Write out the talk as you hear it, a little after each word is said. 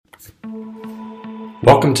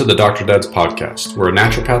Welcome to the Dr. Dad's podcast, where a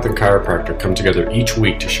naturopath and chiropractor come together each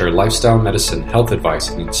week to share lifestyle medicine, health advice,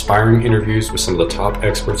 and inspiring interviews with some of the top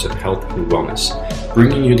experts in health and wellness,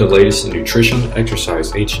 bringing you the latest in nutrition,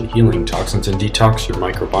 exercise, ancient healing, toxins and detox, your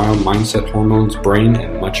microbiome, mindset, hormones, brain,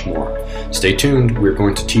 and much more. Stay tuned. We're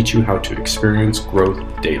going to teach you how to experience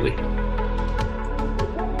growth daily.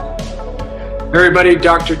 Everybody,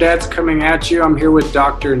 Dr. Dad's coming at you. I'm here with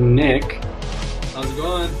Dr. Nick. How's it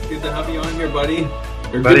going? Good to have you on here, buddy.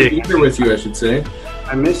 Or good to be here with you, I should say.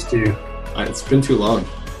 I missed you. It's been too long.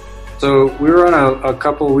 So we were on a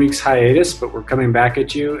couple of weeks hiatus, but we're coming back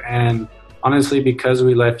at you. And honestly, because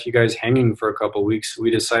we left you guys hanging for a couple of weeks,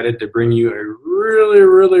 we decided to bring you a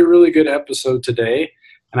really good episode today.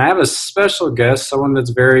 And I have a special guest, someone that's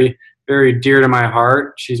very, very dear to my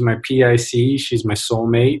heart. She's my PIC. She's my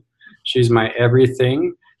soulmate. She's my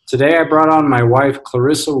everything. Today I brought on my wife,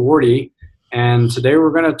 Clarissa Wardy. And today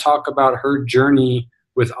we're going to talk about her journey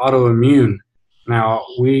with autoimmune. Now,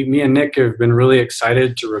 me and Nick have been really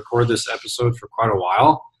excited to record this episode for quite a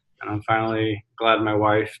while, and I'm finally glad my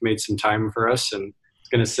wife made some time for us and is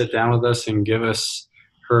going to sit down with us and give us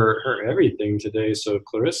her everything today. So,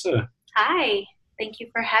 Clarissa. Hi. Thank you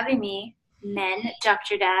for having me,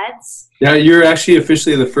 Dr. Dads. Yeah, you're actually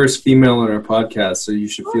officially the first female on our podcast, so you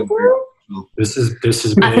should feel very emotional. This is big.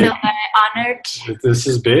 I feel very honored. This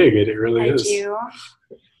is big. It really is.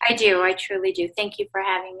 I do. I truly do. Thank you for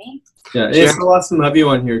having me. Yeah, it's so awesome to have you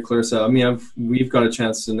on here, Clarissa. I mean, we've got a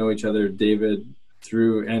chance to know each other, David,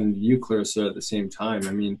 through, and you, Clarissa, at the same time.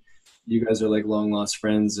 I mean, you guys are like long lost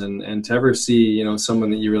friends, and to ever see, someone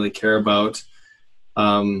that you really care about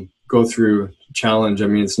go through challenge. I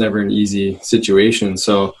mean, it's never an easy situation.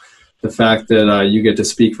 So the fact that you get to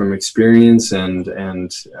speak from experience and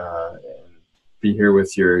be here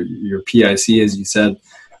with your PIC, as you said,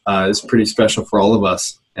 is pretty special for all of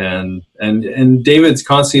us. And David's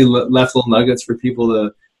constantly left little nuggets for people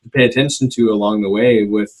to pay attention to along the way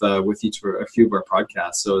with a few of our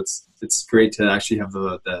podcasts. So it's great to actually have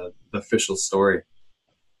the official story.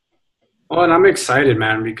 Well, and I'm excited,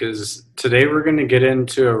 man, because today we're going to get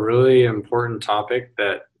into a really important topic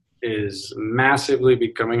that is massively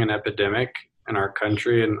becoming an epidemic in our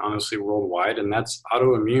country and honestly worldwide, and that's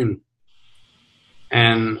autoimmune.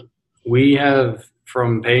 And we have,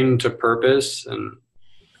 from pain to purpose, and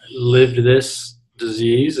lived this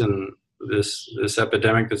disease and this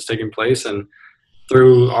epidemic that's taking place. And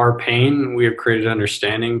through our pain, we have created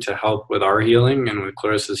understanding to help with our healing and with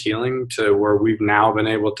Clarissa's healing, to where we've now been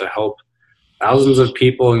able to help thousands of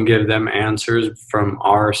people and give them answers from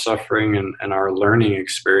our suffering and our learning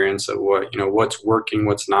experience of what's working,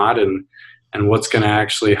 what's not, and what's going to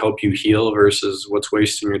actually help you heal versus what's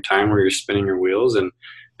wasting your time where you're spinning your wheels. And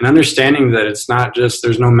understanding that it's not just,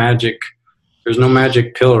 there's no magic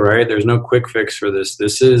pill, right? There's no quick fix for this.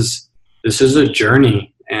 This is a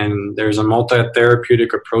journey, and there's a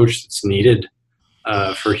multi-therapeutic approach that's needed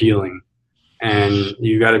for healing. And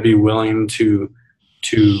you got to be willing to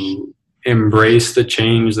embrace the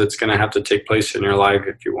change that's going to have to take place in your life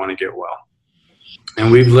if you want to get well.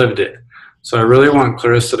 And we've lived it. So I really want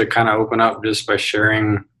Clarissa to kind of open up just by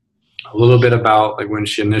sharing a little bit about like when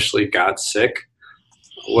she initially got sick,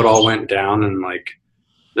 what all went down, and like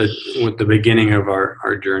with the beginning of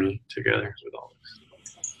our journey together with all this.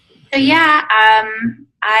 So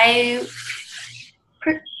I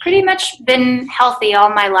pretty much been healthy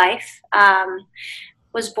all my life.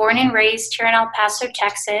 Was born and raised here in El Paso,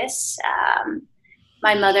 Texas.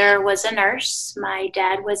 My mother was a nurse. My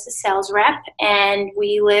dad was a sales rep, and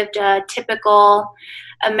we lived a typical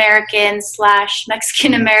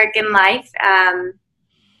American/Mexican-American life.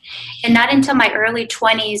 And not until my early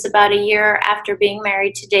 20s, about a year after being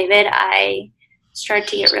married to David, I started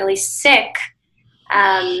to get really sick.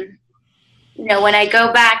 When I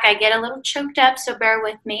go back, I get a little choked up, so bear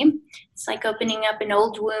with me. It's like opening up an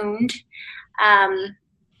old wound.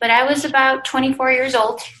 But I was about 24 years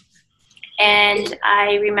old, and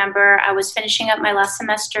I remember I was finishing up my last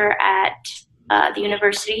semester at the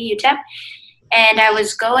University, UTEP, and I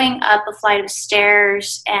was going up a flight of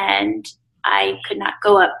stairs, and I could not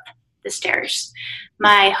go up the stairs.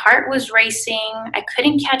 My heart was racing. I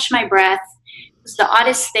couldn't catch my breath. It was the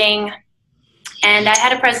oddest thing. And I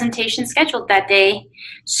had a presentation scheduled that day.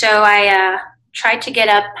 So I tried to get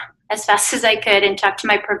up as fast as I could and talk to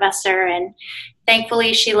my professor. And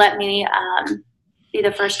thankfully, she let me be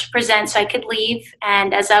the first to present so I could leave.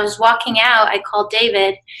 And as I was walking out, I called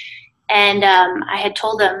David. And I had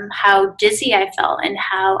told him how dizzy I felt and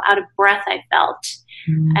how out of breath I felt.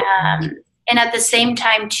 And at the same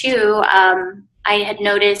time, too, I had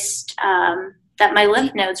noticed that my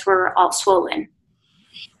lymph nodes were all swollen.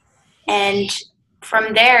 And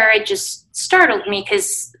from there, it just startled me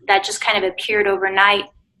because that just kind of appeared overnight.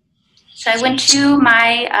 So I went to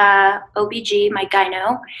my OBG, my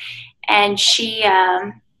gyno, and she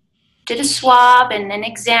did a swab and an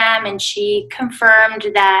exam, and she confirmed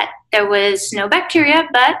that there was no bacteria,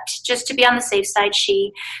 but just to be on the safe side,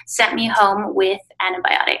 she sent me home with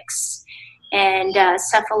antibiotics and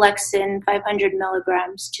cephalexin 500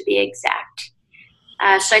 milligrams to be exact.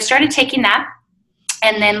 So I started taking that,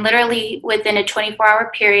 and then literally within a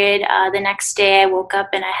 24-hour period, the next day I woke up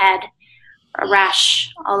and I had a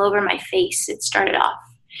rash all over my face. It started off,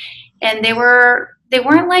 and they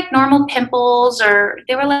weren't like normal pimples, or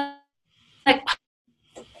they were like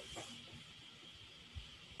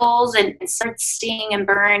pimples and started sting and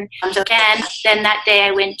burn. So again, then that day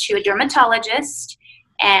I went to a dermatologist,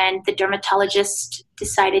 and the dermatologist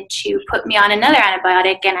decided to put me on another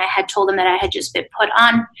antibiotic, and I had told him that I had just been put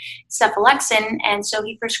on cephalexin, and so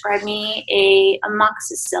he prescribed me a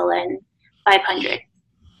amoxicillin 500.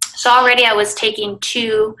 So already I was taking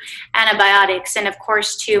 2 antibiotics, and of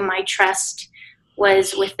course, too, my trust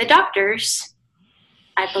was with the doctors.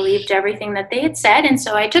 I believed everything that they had said, and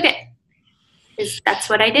so I took it. Because that's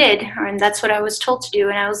what I did, and that's what I was told to do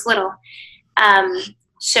when I was little.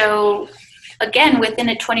 So again, within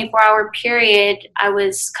a 24-hour period, I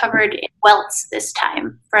was covered in welts this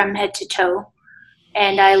time from head to toe,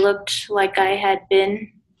 and I looked like I had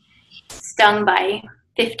been stung by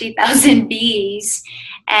 50,000 bees.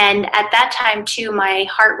 And at that time, too, my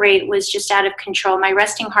heart rate was just out of control. My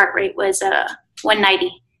resting heart rate was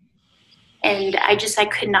 190. And I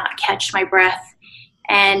could not catch my breath.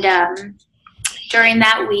 And during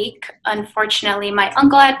that week, unfortunately, my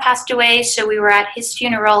uncle had passed away, so we were at his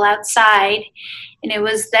funeral outside. And it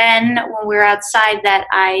was then when we were outside that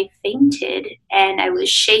I fainted, and I was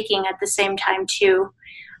shaking at the same time, too.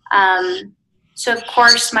 So, of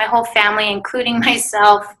course, my whole family, including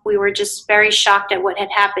myself, we were just very shocked at what had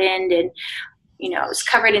happened. And, I was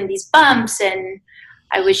covered in these bumps, and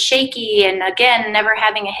I was shaky, and again, never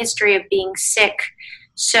having a history of being sick.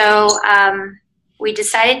 So we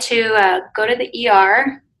decided to go to the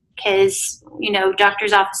ER because,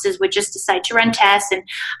 doctors' offices would just decide to run tests, and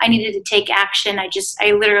I needed to take action.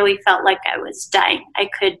 I literally felt like I was dying. I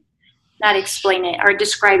could not explain it or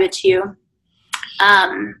describe it to you.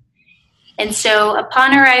 And so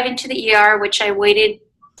upon arriving to the ER, which I waited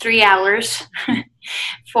 3 hours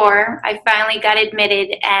for, I finally got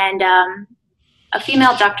admitted, and a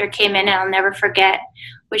female doctor came in, and I'll never forget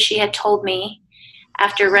what she had told me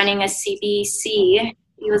after running a CBC.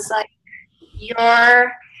 He was like,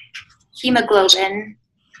 "Your hemoglobin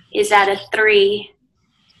is at a 3.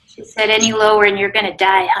 She said, "Any lower and you're going to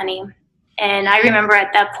die, honey." And I remember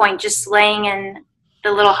at that point just laying in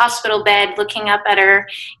the little hospital bed, looking up at her,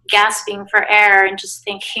 gasping for air, and just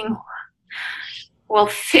thinking, well,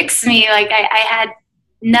 fix me. Like I had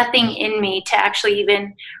nothing in me to actually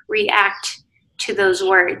even react to those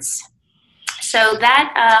words. So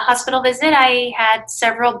that hospital visit, I had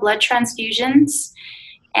several blood transfusions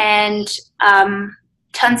and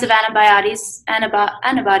tons of antibodies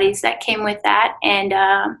that came with that, and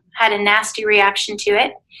had a nasty reaction to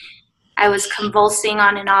it. I was convulsing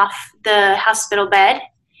on and off the hospital bed,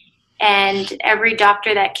 and every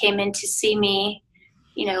doctor that came in to see me,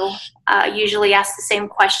 usually asked the same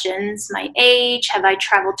questions. My age, have I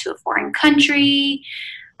traveled to a foreign country?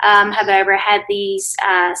 Have I ever had these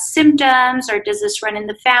symptoms, or does this run in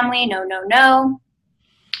the family? No.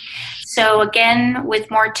 So again,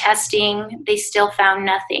 with more testing, they still found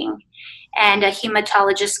nothing. And a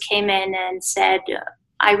hematologist came in and said,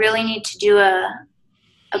 I really need to do a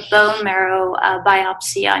bone marrow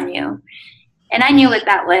biopsy on you. And I knew what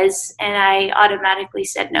that was, and I automatically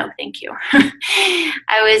said, no, thank you.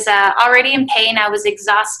 I was already in pain. I was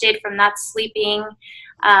exhausted from not sleeping.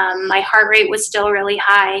 My heart rate was still really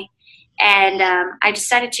high, and I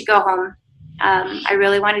decided to go home. I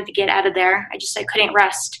really wanted to get out of there. I couldn't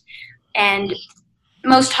rest. And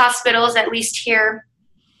most hospitals, at least here,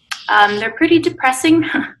 they're pretty depressing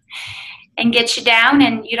and get you down,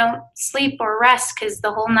 and you don't sleep or rest because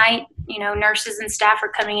the whole night, nurses and staff are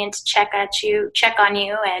coming in to check on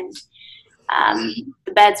you, and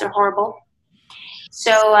the beds are horrible.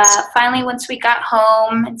 So finally, once we got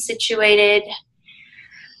home and situated, I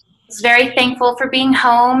was very thankful for being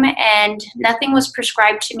home, and nothing was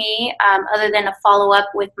prescribed to me other than a follow-up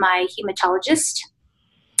with my hematologist.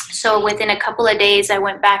 So within a couple of days, I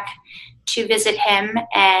went back to visit him,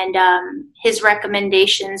 and his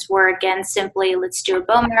recommendations were, again, simply, let's do a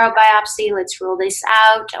bone marrow biopsy, let's rule this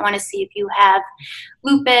out. I want to see if you have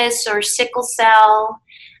lupus or sickle cell.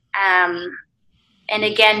 And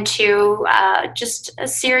again, too, just a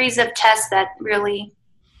series of tests that really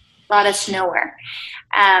brought us nowhere.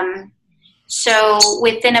 So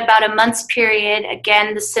within about a month's period,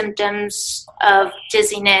 again, the symptoms of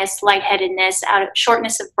dizziness, lightheadedness,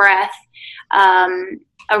 shortness of breath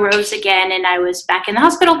arose again, and I was back in the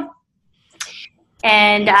hospital.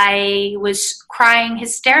 And I was crying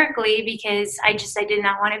hysterically because I did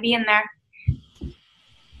not want to be in there.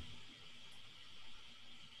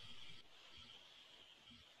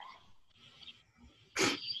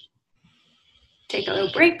 Take a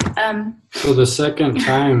little break. So the second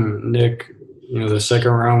time, Nick, the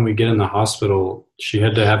second round we get in the hospital, she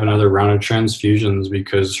had to have another round of transfusions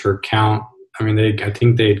because her count, I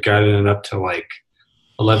think they'd gotten it up to like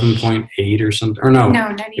 11.8 or something. Or no,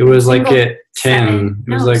 not even. It was like at 10. 7.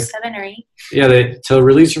 It was like 7 or 8. Yeah, to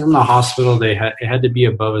release her from the hospital, it had to be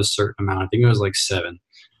above a certain amount. I think it was like 7.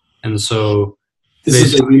 And so this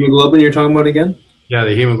is the hemoglobin you're talking about again? Yeah,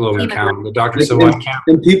 the hemoglobin count. The doctor said, "What count?"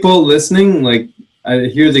 And people listening, like I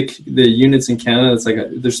hear the units in Canada. It's like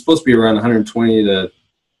they're supposed to be around 120 to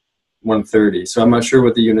 130. So I'm not sure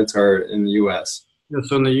what the units are in the U.S. Yeah,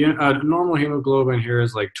 so in the normal hemoglobin here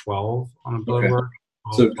is like 12 on a blood work.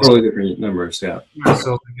 So totally different numbers, yeah.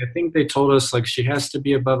 So I think they told us like she has to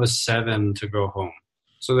be above a 7 to go home.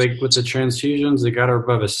 So with the transfusions, they got her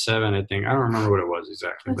above a 7, I think. I don't remember what it was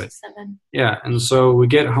exactly. But 7. Yeah, and so we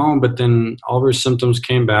get home, but then all of her symptoms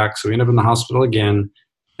came back, so we end up in the hospital again.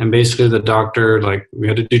 And basically the doctor, we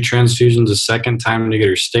had to do transfusions a second time to get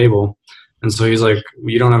her stable. And so he's like,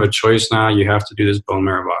 you don't have a choice now. You have to do this bone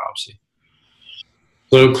marrow biopsy.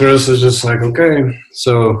 So Clarissa's just like, okay.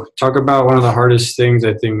 So talk about one of the hardest things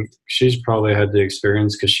I think she's probably had to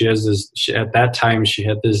experience, because she has this, at that time, she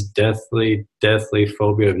had this deathly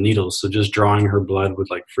phobia of needles. So just drawing her blood would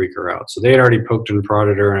freak her out. So they had already poked and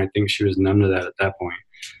prodded her, and I think she was numb to that at that point.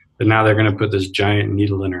 But now they're going to put this giant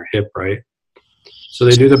needle in her hip, right? So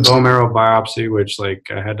they do the bone marrow biopsy, which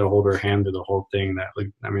I had to hold her hand through the whole thing.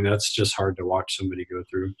 That's just hard to watch somebody go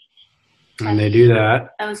through. And they do that.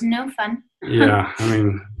 That was no fun. Yeah,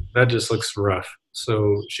 that just looks rough.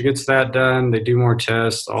 So she gets that done. They do more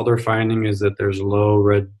tests. All they're finding is that there's low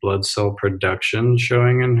red blood cell production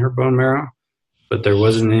showing in her bone marrow, but there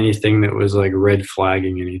wasn't anything that was red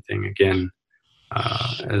flagging anything. Again,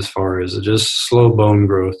 as far as just slow bone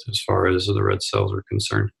growth, as far as the red cells are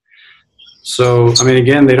concerned. So,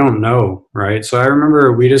 again, they don't know, right? So I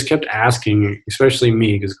remember we just kept asking, especially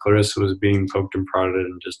me, because Clarissa was being poked and prodded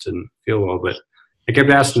and just didn't feel well. But I kept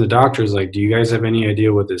asking the doctors, do you guys have any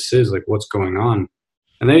idea what this is? What's going on?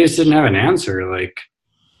 And they just didn't have an answer. It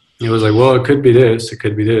was well, it could be this. It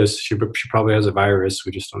could be this. She probably has a virus.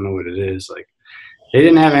 We just don't know what it is. They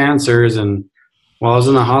didn't have answers. And while I was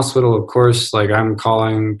in the hospital, of course, I'm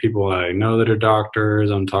calling people that I know that are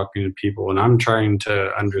doctors. I'm talking to people, and I'm trying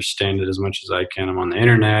to understand it as much as I can. I'm on the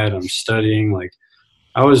internet. I'm studying.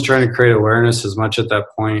 I was trying to create awareness as much at that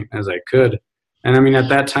point as I could. And at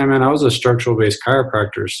that time, man, I was a structural-based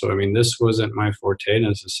chiropractor. So, this wasn't my forte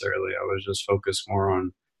necessarily. I was just focused more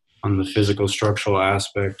on the physical structural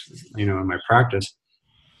aspect, in my practice.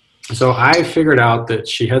 So I figured out that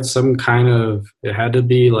she had some kind of, it had to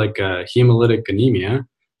be a hemolytic anemia.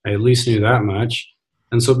 I at least knew that much.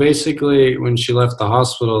 And so basically when she left the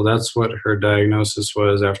hospital, that's what her diagnosis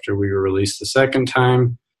was after we were released the second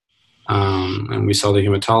time. And we saw the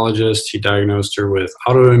hematologist. He diagnosed her with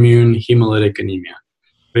autoimmune hemolytic anemia.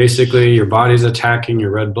 Basically, your body's attacking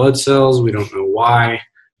your red blood cells. We don't know why,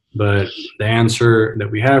 but the answer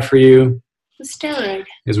that we have for you steroid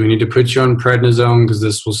is we need to put you on prednisone, because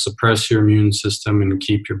this will suppress your immune system and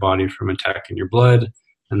keep your body from attacking your blood.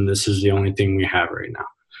 And this is the only thing we have right now.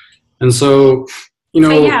 And so,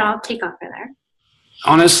 I'll take off there.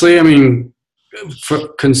 Honestly,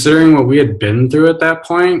 considering what we had been through at that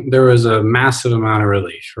point, there was a massive amount of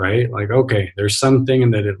relief, right? Okay, there's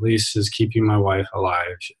something that at least is keeping my wife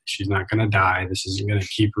alive. She's not going to die. This isn't going to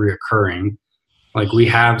keep reoccurring. We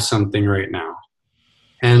have something right now.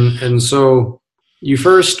 And so you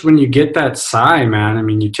first, when you get that sigh, man,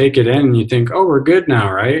 you take it in and you think, oh, we're good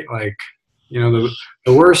now, right? The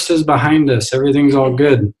worst is behind us. Everything's all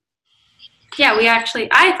good. Yeah,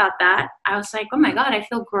 I thought that. I was like, oh my God, I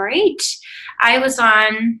feel great. I was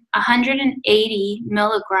on 180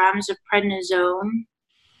 milligrams of prednisone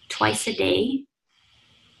twice a day.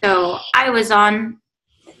 So I was on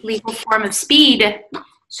legal form of speed.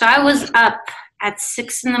 So I was up at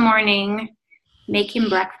 6 a.m, making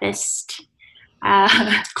breakfast,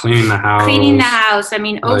 cleaning the house.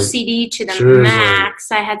 OCD to the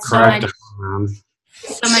max. I had so much of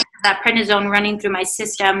that prednisone running through my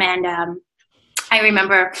system. And I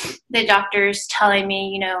remember the doctors telling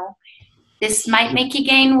me, this might make you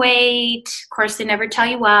gain weight. Of course, they never tell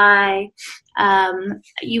you why.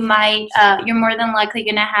 You're more than likely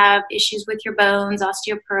going to have issues with your bones,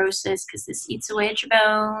 osteoporosis, because this eats away at your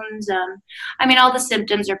bones. All the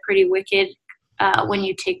symptoms are pretty wicked when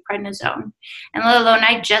you take prednisone. And let alone,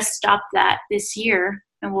 I just stopped that this year,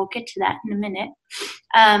 and we'll get to that in a minute.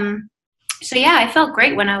 So yeah, I felt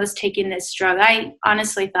great when I was taking this drug. I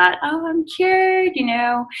honestly thought, oh, I'm cured,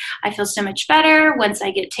 I feel so much better. Once I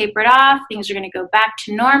get tapered off, things are going to go back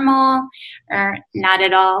to normal, or not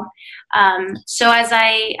at all. So as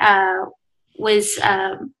I was,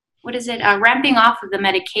 ramping off of the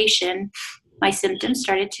medication, my symptoms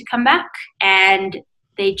started to come back, and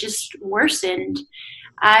they just worsened.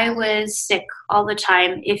 I was sick all the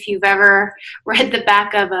time. If you've ever read the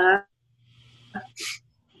back of a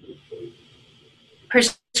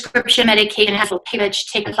prescription medication, has a page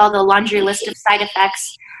take with all the laundry list of side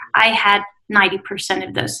effects, I had 90%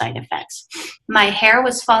 of those side effects. My hair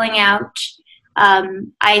was falling out.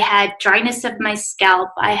 I had dryness of my scalp.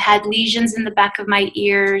 I had lesions in the back of my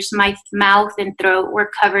ears. My mouth and throat were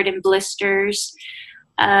covered in blisters.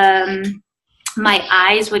 My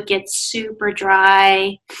eyes would get super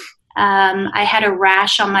dry. I had a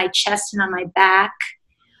rash on my chest and on my back.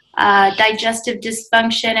 Digestive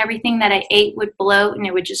dysfunction. Everything that I ate would bloat and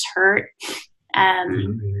it would just hurt.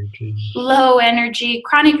 Low energy,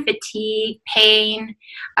 chronic fatigue, pain.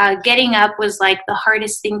 Getting up was like the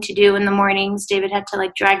hardest thing to do in the mornings. David had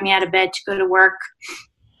to drag me out of bed to go to work.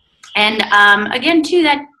 And again, too,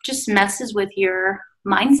 that just messes with your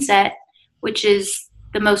mindset, which is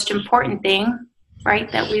the most important thing,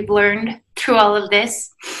 right, that we've learned through all of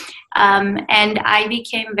this. And I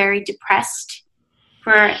became very depressed.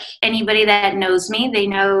 For anybody that knows me, they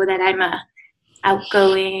know that I'm a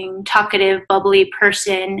outgoing, talkative, bubbly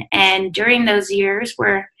person. And during those years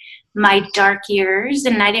were my dark years,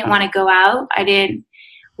 and I didn't want to go out. I didn't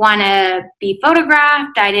want to be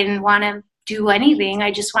photographed. I didn't want to do anything.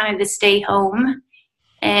 I just wanted to stay home.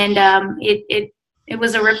 And it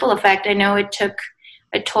was a ripple effect. I know it took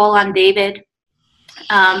a toll on David,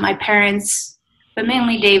 my parents, but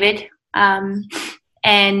mainly David.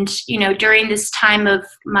 And, during this time of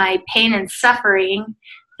my pain and suffering,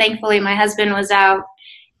 thankfully my husband was out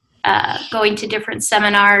going to different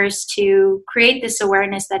seminars to create this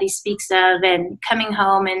awareness that he speaks of, and coming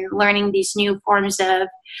home and learning these new forms of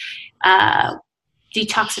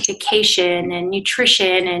detoxification and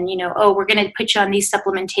nutrition, and, we're going to put you on these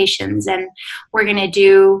supplementations, and we're going to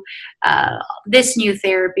do this new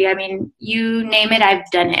therapy. You name it, I've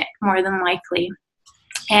done it, more than likely.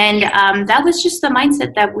 And that was just the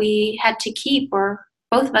mindset that we had to keep, or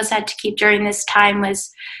both of us had to keep during this time, was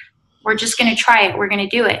we're just going to try it. We're going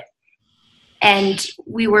to do it. And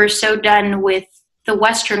we were so done with the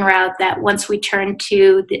Western route that once we turned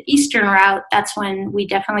to the Eastern route, that's when we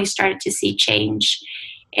definitely started to see change.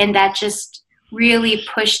 And that just really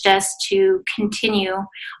pushed us to continue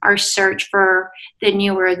our search for the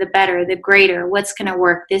newer, the better, the greater. What's going to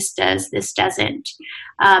work? This does, this doesn't.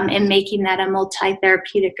 And making that a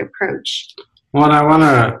multi-therapeutic approach. Well, and I want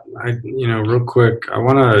to, real quick, I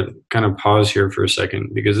want to kind of pause here for a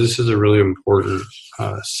second, because this is a really important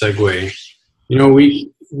segue.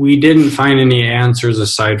 We didn't find any answers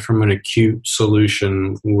aside from an acute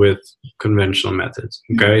solution with conventional methods.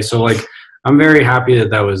 Okay. So I'm very happy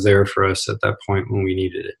that was there for us at that point when we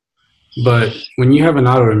needed it. But when you have an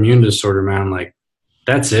autoimmune disorder, man,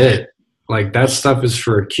 that's it. That stuff is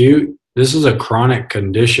for acute. This is a chronic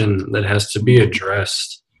condition that has to be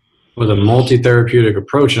addressed with a multi-therapeutic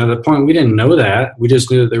approach. And at that point, we didn't know that. We just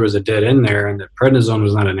knew that there was a dead end there, and that prednisone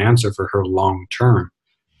was not an answer for her long term.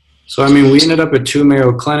 So, we ended up at 2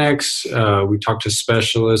 Mayo clinics. We talked to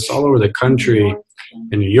specialists all over the country,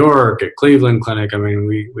 in New York, at Cleveland Clinic.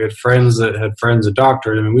 We had friends that had friends, a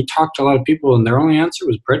doctor. We talked to a lot of people, and their only answer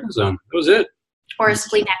was prednisone. That was it. Or a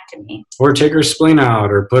splenectomy. Or take her spleen out,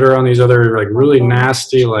 or put her on these other really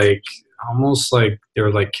nasty, almost they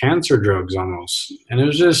were cancer drugs almost. And it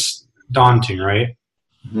was just daunting, right?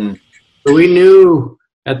 Mm-hmm. But we knew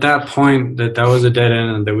at that point that was a dead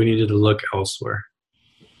end and that we needed to look elsewhere.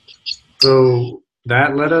 So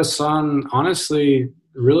that led us on, honestly,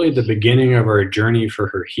 really the beginning of our journey for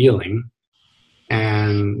her healing.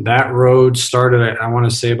 And that road started, I want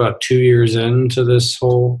to say, about 2 years into this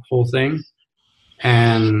whole thing.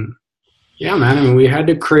 And yeah, man, we had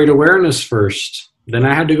to create awareness first. Then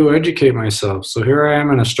I had to go educate myself. So here I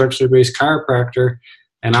am, in a structure-based chiropractor,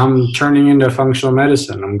 and I'm turning into functional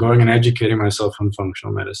medicine. I'm going and educating myself on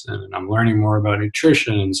functional medicine, and I'm learning more about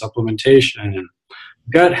nutrition and supplementation and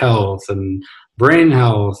gut health and brain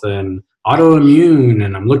health and autoimmune,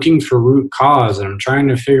 and I'm looking for root cause, and I'm trying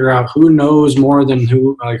to figure out who knows more than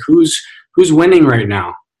who, like who's winning right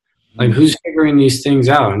now, like who's figuring these things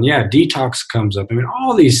out. And yeah, detox comes up. I mean,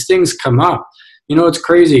 all these things come up. You know, it's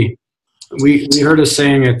crazy. We heard a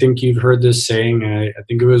saying, I think you've heard this saying, I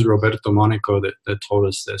think it was Roberto Monaco that told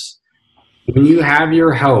us this. When you have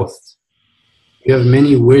your health, you have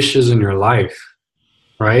many wishes in your life,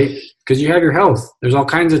 right? Because you have your health. There's all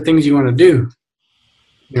kinds of things you want to do,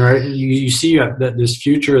 right? You see that this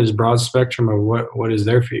future is broad spectrum of what is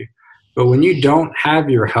there for you. But when you don't have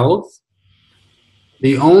your health,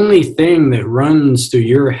 the only thing that runs through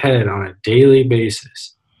your head on a daily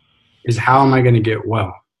basis is, how am I going to get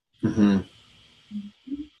well? Mm-hmm.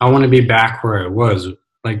 I want to be back where I was.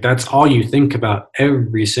 Like, that's all you think about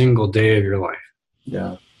every single day of your life.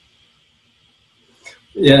 Yeah.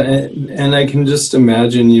 Yeah, and I can just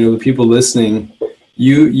imagine, you know, the people listening,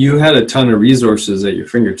 you had a ton of resources at your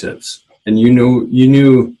fingertips, and you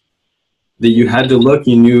knew that you had to look,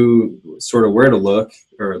 you knew sort of where to look,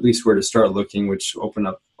 or at least where to start looking, which opened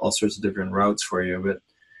up all sorts of different routes for you. But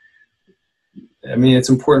I mean, it's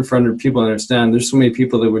important for people to understand there's so many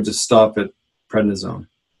people that would just stop at prednisone.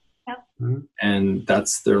 Yep. And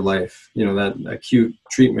that's their life. You know, that acute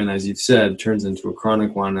treatment, as you've said, turns into a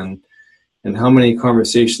chronic one. And how many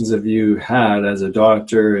conversations have you had as a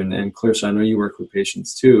doctor, and Clarissa, I know you work with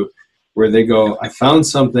patients too, where they go, I found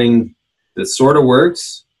something that sort of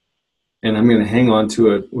works, and I'm going to hang on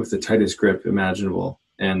to it with the tightest grip imaginable.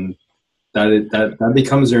 And that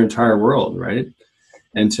becomes their entire world, right?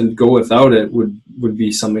 And to go without it would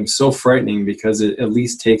be something so frightening, because it at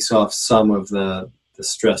least takes off some of the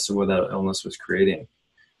stress of what that illness was creating.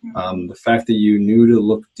 The fact that you knew to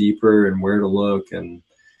look deeper and where to look, and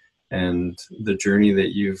the journey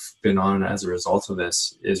that you've been on as a result of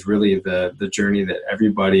this is really the journey that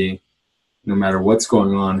everybody, no matter what's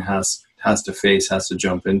going on, has to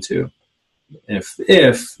jump into.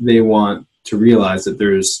 If they want to realize that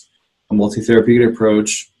there's a multi-therapeutic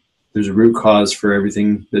approach, there's a root cause for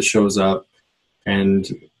everything that shows up. And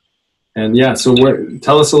yeah, so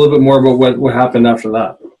tell us a little bit more about what happened after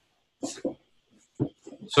that.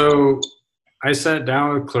 So I sat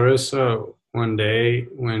down with Clarissa one day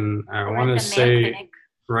when I want to say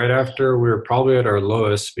right after we were probably at our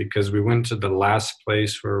lowest, because we went to the last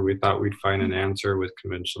place where we thought we'd find an answer with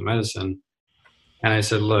conventional medicine. And I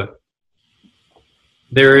said, look,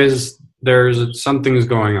 there's something's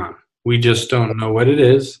going on. We just don't know what it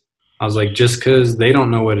is. I was like, just because they don't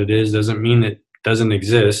know what it is doesn't mean it doesn't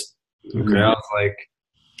exist. Okay. Mm-hmm. I was like,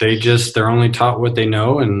 they're only taught what they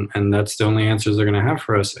know, and that's the only answers they're going to have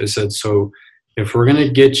for us. I said, so if we're going to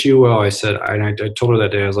get you well, I said, I told her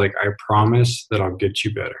that day, I was like, I promise that I'll get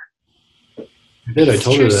you better. I did. I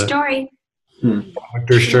told her that. True story. Looked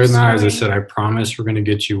her straight in the eyes. I said, I promise we're going to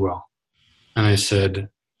get you well. And I said,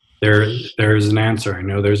 there's an answer. I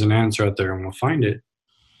know there's an answer out there, and we'll find it.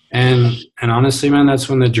 And honestly, man, that's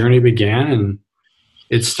when the journey began. And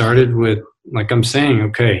it started with, like I'm saying,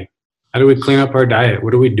 okay, how do we clean up our diet?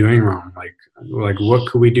 What are we doing wrong? Like what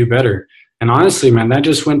could we do better? And honestly, man, that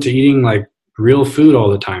just went to eating like real food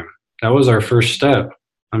all the time. That was our first step.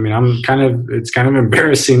 I mean, it's kind of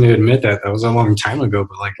embarrassing to admit that was a long time ago,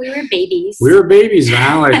 but like, we were babies. We were babies,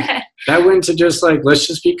 man. Like that went to just like, let's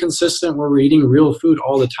just be consistent where we're eating real food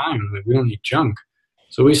all the time. Like, we don't eat junk.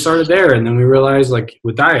 So we started there, and then we realized, like,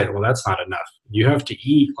 with diet, well, that's not enough. You have to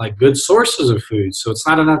eat like good sources of food. So it's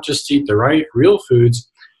not enough just to eat the right real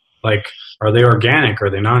foods. Like, are they organic? Are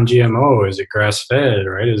they non-GMO? Is it grass-fed?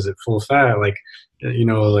 Right? Is it full fat? Like, you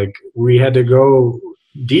know, like we had to go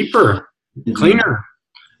deeper, cleaner,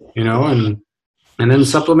 you know, and then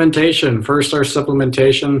supplementation. First, our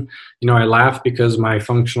supplementation, you know, I laugh because my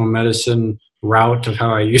functional medicine route of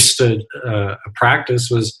how I used to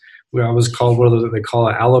practice was, I was called what they call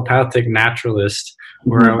an allopathic naturalist,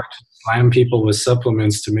 where I would slam people with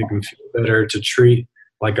supplements to make them feel better, to treat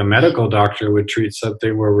like a medical doctor would treat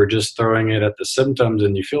something where we're just throwing it at the symptoms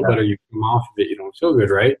and you feel better, you come off of it, you don't feel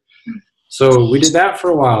good, right? So we did that for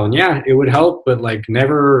a while, and yeah, it would help, but like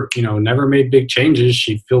never made big changes.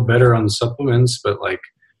 She'd feel better on the supplements, but like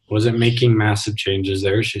wasn't making massive changes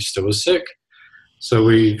there. She still was sick. So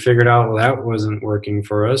we figured out, well, that wasn't working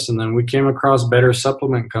for us. And then we came across better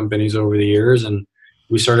supplement companies over the years, and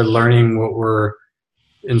we started learning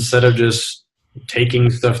instead of just taking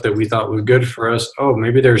stuff that we thought was good for us, oh,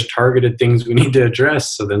 maybe there's targeted things we need to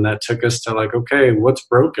address. So then that took us to like, okay, what's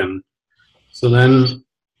broken? So then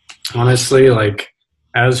honestly, like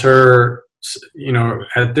as her, you know,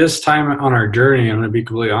 at this time on our journey, I'm going to be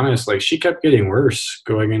completely honest, like she kept getting worse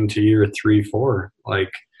going into year 3, 4.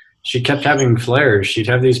 Like she kept having flares. She'd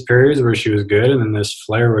have these periods where she was good, and then this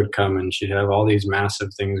flare would come, and she'd have all these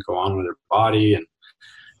massive things go on with her body, and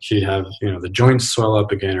she'd have, the joints swell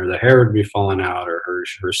up again, or the hair would be falling out, or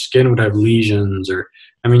her skin would have lesions, or,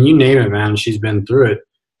 I mean, you name it, man. She's been through it.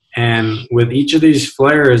 And with each of these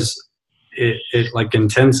flares, it like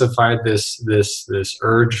intensified this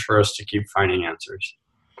urge for us to keep finding answers.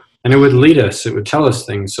 And it would lead us, it would tell us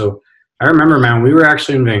things. So I remember, man, we were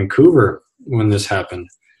actually in Vancouver when this happened.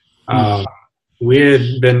 We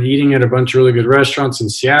had been eating at a bunch of really good restaurants in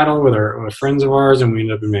Seattle with friends of ours, and we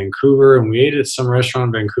ended up in Vancouver, and we ate at some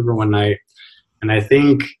restaurant in Vancouver one night. And I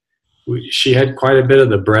think she had quite a bit of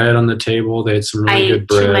the bread on the table. They had some really good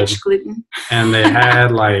bread. Too much gluten. And they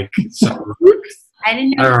had like some, I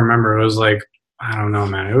didn't know. I don't remember. It was like, I don't know,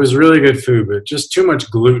 man. It was really good food, but just too much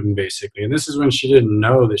gluten, basically. And this is when she didn't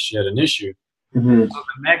know that she had an issue. Mm-hmm. So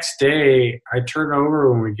the next day, I turn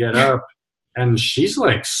over when we get up, and she's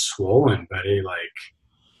like swollen, buddy,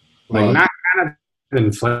 like not kind of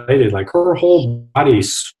inflated, like her whole body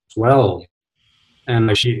swelled, and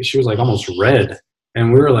like she was like almost red,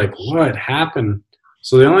 and we were like, what happened?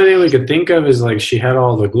 So the only thing we could think of is like she had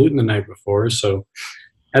all the gluten the night before. So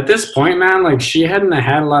at this point, man, like she hadn't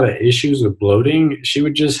had a lot of issues with bloating. She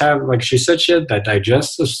would just have, like she said, she had that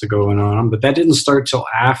digestive stuff going on, but that didn't start till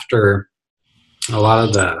after a lot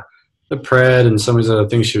of the pred and some of these other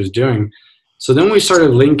things she was doing. So then we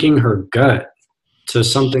started linking her gut to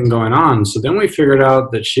something going on. So then we figured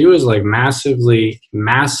out that she was like massively,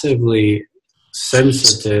 massively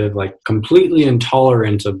sensitive, like completely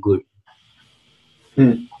intolerant of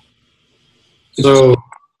gluten. So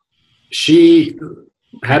she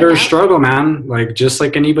had her struggle, man. Like just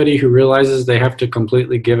like anybody who realizes they have to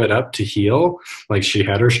completely give it up to heal, like she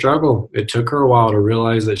had her struggle. It took her a while to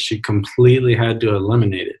realize that she completely had to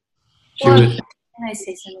eliminate it. Can I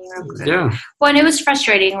say something real quick? Yeah. Well, and it was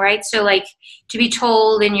frustrating, right? So, like, to be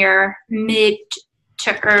told in your early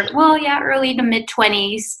to mid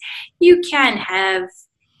 20s, you can't have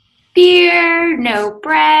beer, no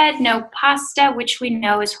bread, no pasta, which we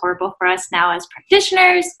know is horrible for us now as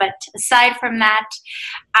practitioners. But aside from that,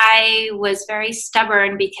 I was very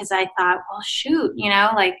stubborn because I thought, well, shoot,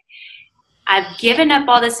 like, I've given up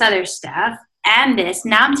all this other stuff. And this,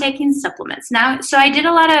 now I'm taking supplements now. So I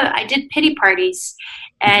did pity parties,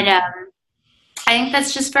 and I think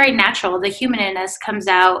that's just very natural. The human in us comes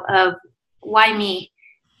out of why me,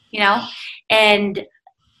 and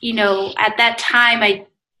at that time I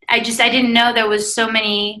didn't know there was so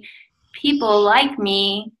many people like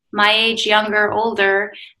me, my age, younger,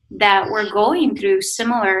 older, that were going through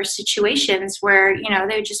similar situations where,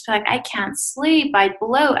 they would just be like, I can't sleep. I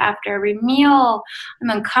bloat after every meal. I'm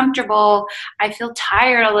uncomfortable. I feel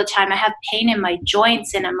tired all the time. I have pain in my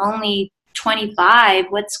joints and I'm only 25.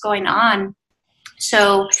 What's going on?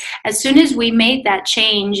 So as soon as we made that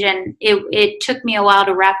change, and it took me a while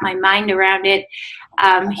to wrap my mind around it,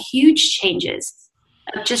 huge changes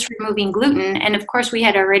of just removing gluten. And of course we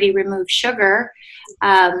had already removed sugar.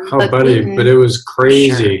 But it was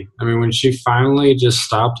crazy. Sure. I mean, when she finally just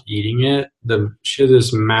stopped eating it, she had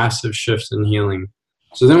this massive shift in healing.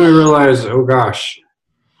 So then we realized, oh gosh,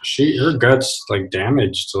 her gut's like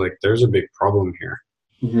damaged. So like there's a big problem here.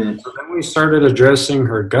 Mm-hmm. So then we started addressing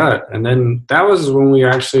her gut. And then that was when we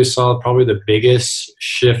actually saw probably the biggest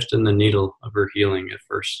shift in the needle of her healing at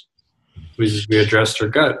first. We addressed her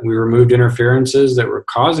gut. We removed interferences that were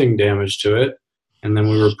causing damage to it. And then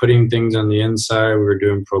we were putting things on the inside. We were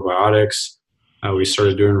doing probiotics. We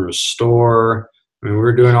started doing Restore. I mean, we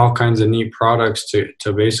were doing all kinds of neat products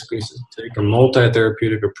to basically take a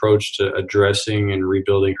multi-therapeutic approach to addressing and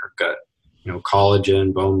rebuilding her gut.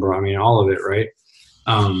 Collagen, bone broth, I mean, all of it, right?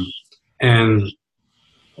 And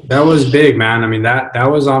that was big, man. I mean,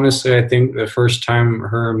 that was honestly, I think, the first time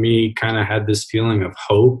her and me kind of had this feeling of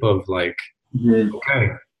hope of like, okay,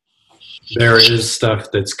 there is stuff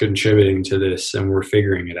that's contributing to this and we're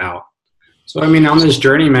figuring it out. So, I mean, on this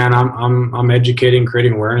journey, man, I'm educating,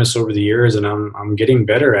 creating awareness over the years, and I'm getting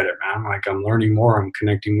better at it, man. Like I'm learning more, I'm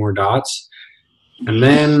connecting more dots. And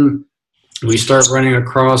then we start running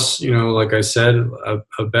across, like I said,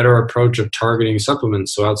 a better approach of targeting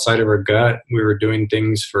supplements. So outside of our gut, we were doing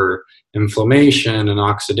things for inflammation and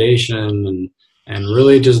oxidation and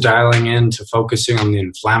really just dialing into focusing on the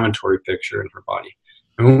inflammatory picture in her body.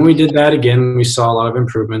 And when we did that, again, we saw a lot of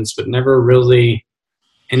improvements, but never really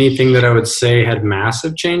anything that I would say had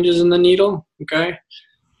massive changes in the needle, okay?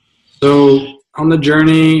 So on the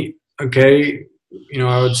journey, okay,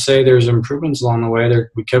 I would say there's improvements along the way.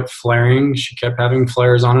 We kept flaring. She kept having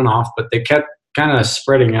flares on and off, but they kept kind of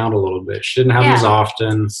spreading out a little bit. She didn't have them as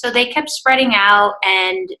often. So they kept spreading out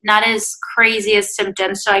and not as crazy as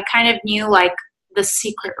symptoms. So I kind of knew like the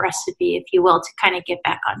secret recipe, if you will, to kind of get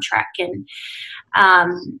back on track. And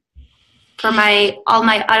for all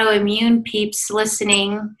my autoimmune peeps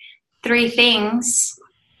listening, 3 things,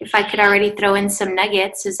 if I could already throw in some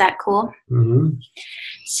nuggets, is that cool? Mm-hmm.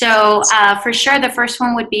 So for sure, the first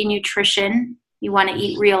one would be nutrition. You want to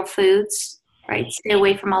eat real foods, right? Stay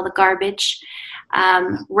away from all the garbage.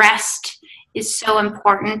 Rest is so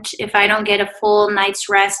important. If I don't get a full night's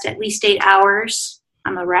rest, at least 8 hours,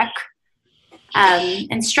 I'm a wreck.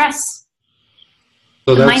 And stress.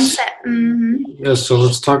 So the that's, mindset. Mm-hmm. Yeah, so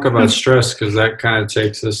let's talk about stress, because that kind of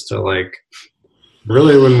takes us to like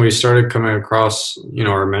really when we started coming across,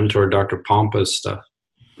 our mentor, Dr. Pompa's stuff.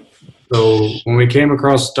 So when we came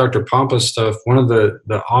across Dr. Pompa's stuff, one of the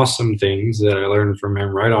awesome things that I learned from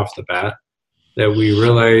him right off the bat that we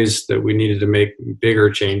realized that we needed to make bigger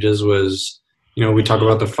changes was, we talk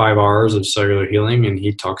about the 5 R's of cellular healing, and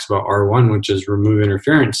he talks about R1, which is remove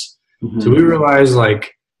interference. Mm-hmm. So we realized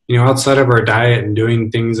outside of our diet and doing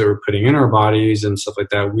things that we're putting in our bodies and stuff like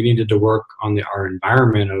that, we needed to work on our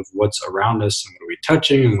environment of what's around us and what are we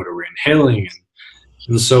touching and what are we inhaling.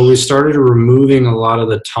 And so we started removing a lot of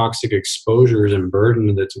the toxic exposures and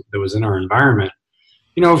burden that was in our environment,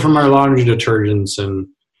 from our laundry detergents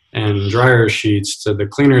and dryer sheets to the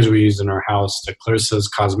cleaners we used in our house to Clarissa's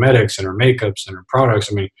cosmetics and her makeups and her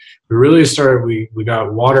products. I mean, we really started, we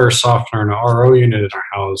got water softener and an RO unit in our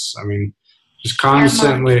house. I mean, just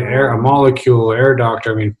constantly air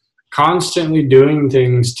doctor. I mean, constantly doing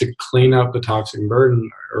things to clean up the toxic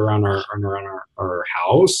burden around our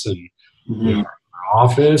house and our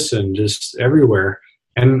office and just everywhere.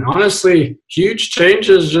 And honestly, huge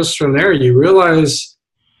changes just from there. You realize,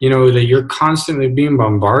 that you're constantly being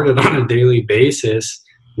bombarded on a daily basis,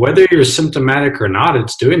 whether you're symptomatic or not,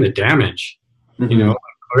 it's doing the damage. Mm-hmm.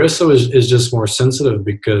 Clarissa is just more sensitive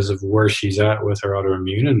because of where she's at with her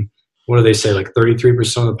autoimmune. And what do they say? Like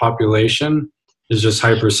 33% of the population is just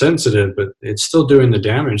hypersensitive, but it's still doing the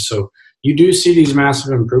damage. So you do see these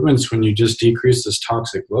massive improvements when you just decrease this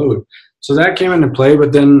toxic load. So that came into play.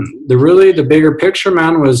 But then the bigger picture,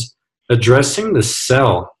 man, was addressing the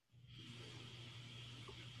cell.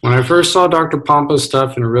 When I first saw Dr. Pompa's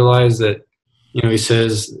stuff and realized that, he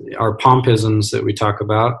says our pompisms that we talk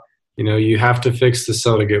about, you have to fix the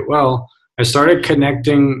cell to get well. I started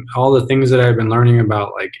connecting all the things that I've been learning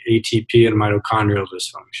about, like ATP and mitochondrial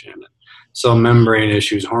dysfunction, and cell membrane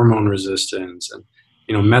issues, hormone resistance, and,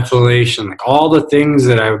 methylation, like all the things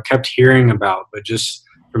that I kept hearing about, but just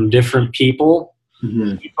from different people.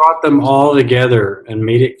 Mm-hmm. We brought them all together and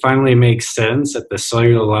made it finally make sense at the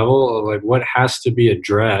cellular level of like what has to be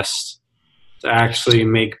addressed to actually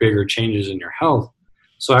make bigger changes in your health.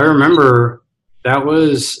 So I remember that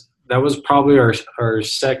was probably our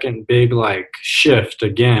second big shift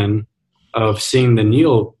again of seeing the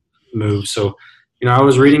needle move. So, I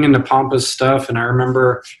was reading into Pompa's stuff, and I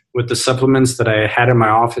remember with the supplements that I had in my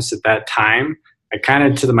office at that time, I kind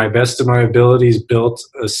of, to my best of my abilities, built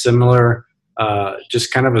a similar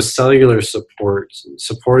just kind of a cellular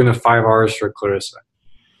supporting the 5 R's for Clarissa.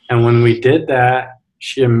 And when we did that,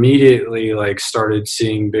 she immediately started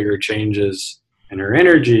seeing bigger changes in her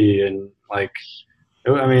energy and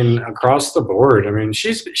across the board. I mean,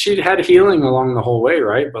 she'd had healing along the whole way,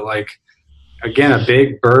 right? But again, a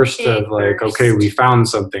big burst of okay, we found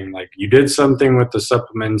something. You did something with the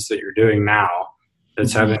supplements that you're doing now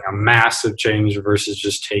that's having a massive change versus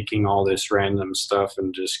just taking all this random stuff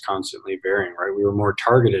and just constantly varying, right? We were more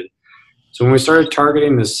targeted. So when we started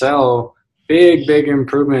targeting the cell, big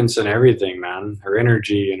improvements in everything, man. Her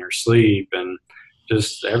energy and her sleep and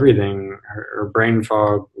just everything. Her brain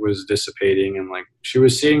fog was dissipating, and she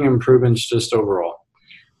was seeing improvements just overall.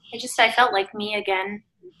 I felt like me again,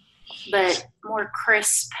 but more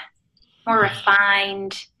crisp, more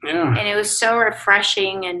refined. Yeah. And it was so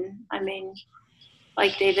refreshing. And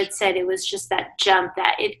like David said, it was just that jump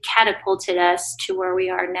that it catapulted us to where we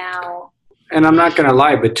are now. And I'm not going to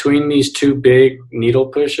lie, between these two big needle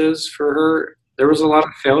pushes for her, there was a lot of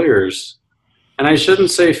failures. And I shouldn't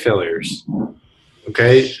say failures,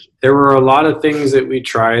 okay? There were a lot of things that we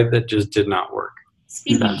tried that just did not work.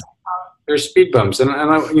 Speed bumps. There's speed bumps. And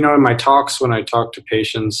I, in my talks, when I talk to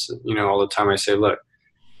patients, all the time, I say, look,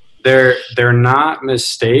 they're not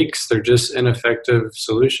mistakes. They're just ineffective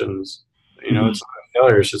solutions. It's not a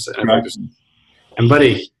failure. It's just ineffective. Right. And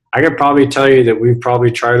buddy, I could probably tell you that we've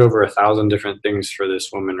probably tried over 1,000 different things for this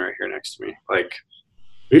woman right here next to me.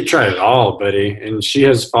 We've tried it all, buddy. And she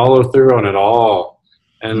has followed through on it all.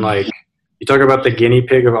 And you talk about the guinea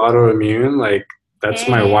pig of autoimmune, that's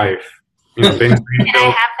my wife. You know, Ben Can I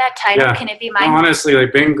Greenfield. have that title? Yeah. Can it be No, mine? honestly,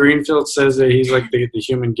 like Ben Greenfield says that he's like the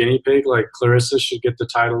human guinea pig. Like Clarissa should get the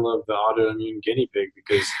title of the autoimmune guinea pig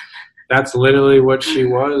because that's literally what she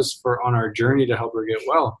was for on our journey to help her get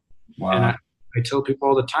well. Wow. And I tell people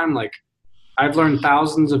all the time, like, I've learned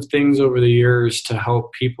thousands of things over the years to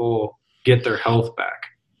help people get their health back.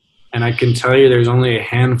 And I can tell you there's only a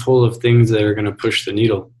handful of things that are going to push the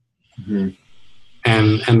needle. Mm-hmm.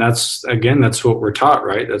 And that's, again, that's what we're taught,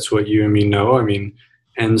 right? That's what you and me know. I mean,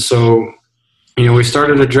 and so, you know, we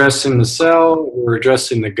started addressing the cell, we're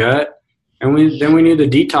addressing the gut, and then we knew the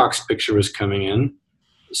detox picture was coming in.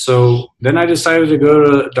 So then I decided to go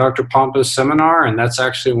to Dr. Pompa's seminar, and that's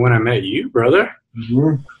actually when I met you, brother.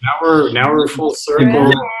 Mm-hmm. Now we're full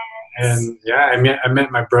circle. And yeah, I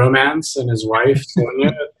met my bromance and his wife,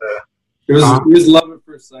 Sonia. It was love at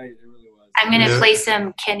first sight. It really was. I'm going to play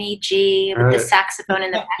some Kenny G with the saxophone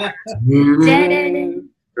in the back.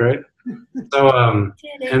 Right. So,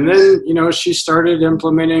 and then, you know, she started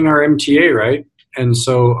implementing our MTA, right? And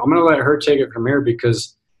so I'm going to let her take it from here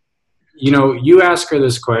because, you know, you ask her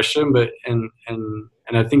this question, but, and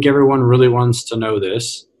I think everyone really wants to know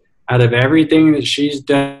this. Out of everything that she's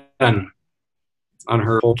done on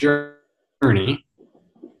her whole journey,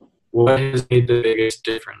 what has made the biggest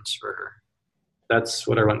difference for her? That's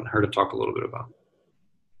what I want her to talk a little bit about.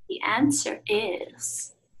 The answer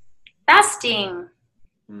is fasting.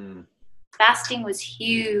 Fasting was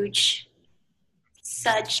huge.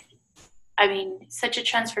 Such a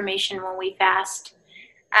transformation when we fast.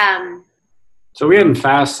 So we hadn't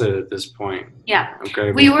fasted at this point. Yeah.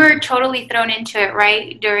 Okay. We were totally thrown into it,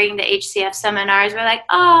 right? During the HCF seminars, we're like,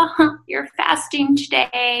 oh, you're fasting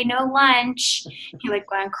today, no lunch. You like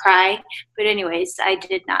go and cry. But anyways, I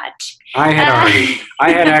did not. I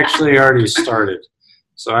had actually already started.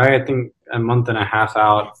 So I think a month and a half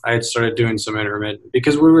out, I had started doing some intermittent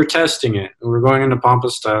because we were testing it. We were going into Pampa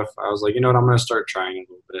stuff. I was like, you know what, I'm going to start trying it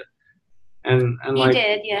a little bit. And you like,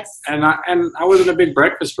 did, yes. And I wasn't a big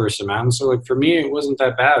breakfast person, man. So like for me, it wasn't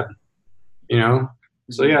that bad, you know?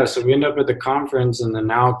 So yeah, so we end up at the conference and then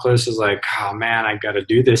now Clarissa's like, oh man, I got to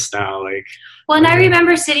do this now. Like, well, and I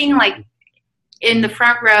remember sitting like in the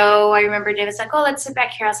front row. I remember David's like, oh, let's sit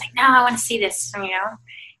back here. I was like, no, I want to see this, you know?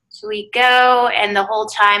 So we go, and the whole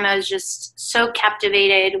time I was just so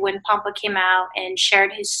captivated when Pampa came out and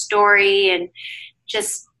shared his story and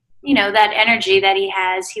just, you know, that energy that he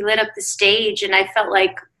has. He lit up the stage, and I felt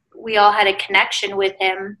like we all had a connection with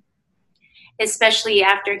him, especially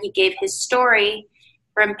after he gave his story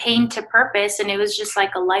from pain to purpose, and it was just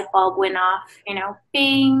like a light bulb went off, you know,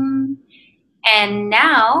 bing. And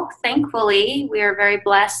now, thankfully, we are very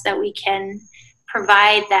blessed that we can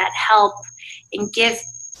provide that help and give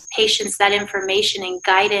patients that information and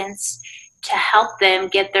guidance to help them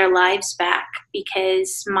get their lives back,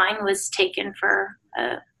 because mine was taken for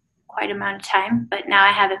quite amount of time, but now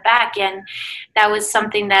I have it back. And that was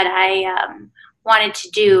something that I wanted to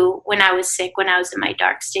do when I was sick, when I was in my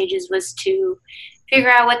dark stages, was to figure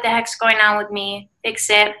out what the heck's going on with me, fix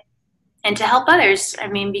it, and to help others. I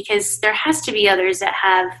mean, because there has to be others that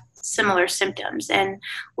have similar symptoms. And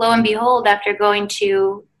lo and behold, after going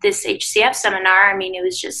to this HCF seminar, I mean, it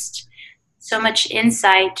was just so much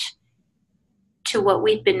insight to what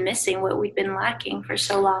we've been missing, what we've been lacking for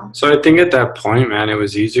so long. So I think at that point, man, it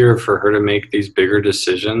was easier for her to make these bigger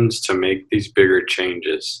decisions, to make these bigger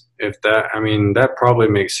changes. If that, I mean, that probably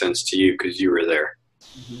makes sense to you because you were there.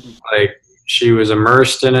 Mm-hmm. Like, she was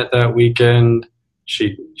immersed in it that weekend.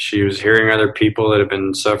 She was hearing other people that have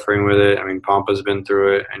been suffering with it. I mean, Pampa's been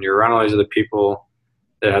through it, and you're around all these other people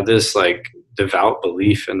that have this like devout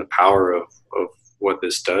belief in the power of what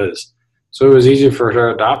this does. So it was easy for her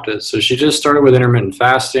to adopt it. So she just started with intermittent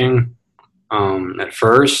fasting at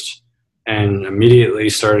first, and immediately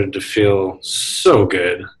started to feel so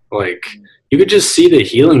good. Like, you could just see the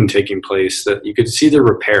healing taking place, that you could see the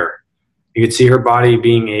repair. You could see her body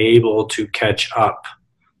being able to catch up,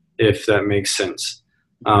 if that makes sense.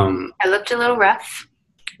 I looked a little rough.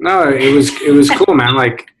 No, it was cool, man.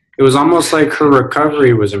 Like, it was almost like her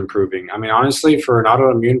recovery was improving. I mean, honestly, for an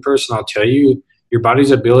autoimmune person, I'll tell you, your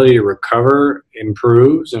body's ability to recover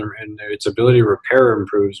improves, and its ability to repair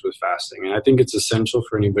improves with fasting. And I think it's essential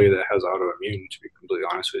for anybody that has autoimmune, to be completely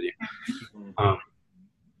honest with you.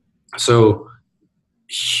 So,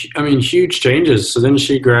 I mean, huge changes. So then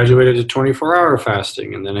she graduated to 24-hour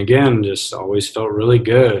fasting, and then again, just always felt really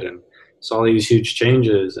good and saw these huge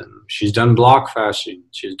changes. And she's done block fasting.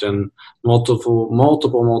 She's done multiple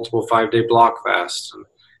 5-day block fasts. And,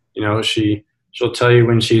 you know, she'll tell you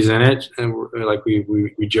when she's in it, and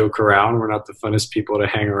we joke around. We're not the funnest people to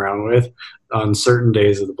hang around with on certain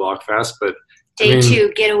days of the block fast, but Day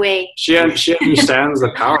two, get away. She understands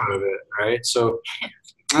the power of it, right? So,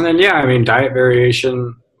 and then, yeah, I mean, diet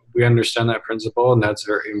variation, we understand that principle, and that's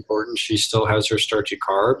very important. She still has her starchy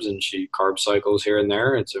carbs, and she carb cycles here and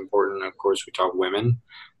there. It's important. Of course, we talk women.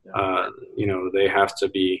 You know, they have to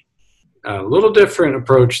be a little different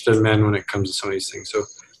approach than men when it comes to some of these things.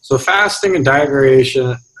 So fasting and diet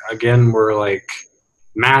variation, again, were like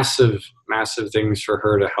massive things for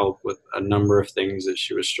her to help with a number of things that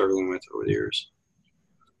she was struggling with over the years.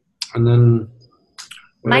 And then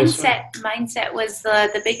mindset was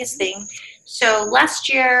the biggest thing. So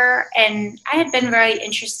last year, and I had been very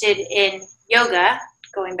interested in yoga,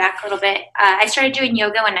 going back a little bit. I started doing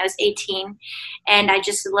yoga when I was 18, and I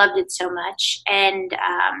just loved it so much, and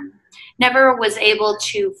never was able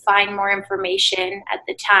to find more information at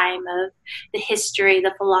the time of the history,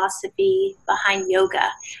 the philosophy behind yoga.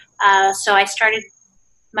 So I started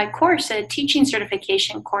my course, a teaching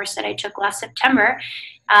certification course that I took last September.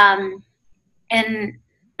 And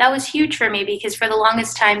that was huge for me because for the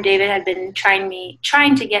longest time, David had been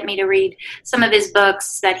trying to get me to read some of his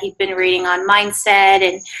books that he'd been reading on mindset.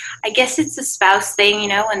 And I guess it's a spouse thing, you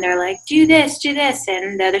know, when they're like, do this.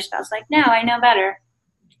 And the other spouse is like, no, I know better.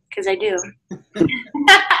 Because I do.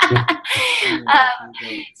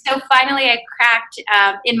 So finally I cracked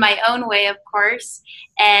in my own way, of course,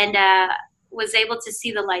 and was able to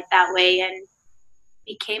see the light that way and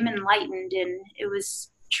became enlightened. And it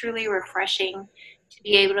was truly refreshing to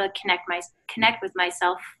be able to connect with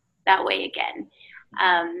myself that way again.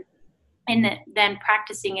 And then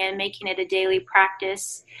practicing it and making it a daily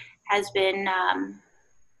practice has been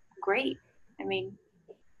great. I mean,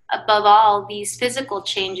 above all these physical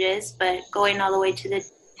changes, but going all the way to the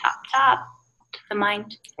top, the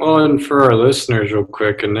mind. Well, and for our listeners real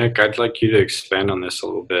quick, and Nick, I'd like you to expand on this a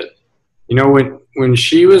little bit. You know, when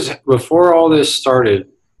she was, before all this started,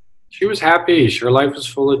 she was happy. Her life was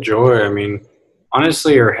full of joy. I mean,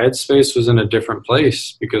 honestly, her headspace was in a different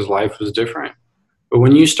place because life was different. But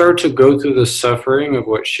when you start to go through the suffering of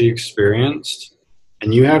what she experienced,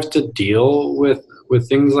 and you have to deal with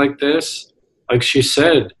things like this, like she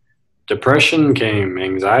said, depression came,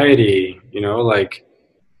 anxiety, you know, like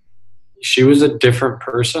she was a different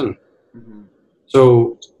person. Mm-hmm.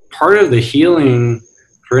 So part of the healing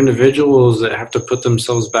for individuals that have to put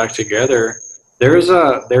themselves back together, there is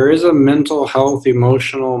a mental health,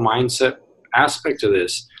 emotional mindset aspect to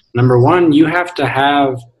this. Number one, you have to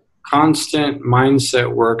have constant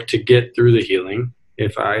mindset work to get through the healing.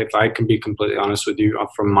 If I can be completely honest with you,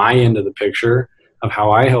 from my end of the picture of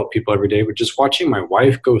how I help people every day, but just watching my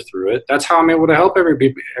wife go through it, that's how I'm able to help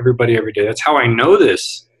everybody every day. That's how I know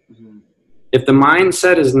this. Mm-hmm. If the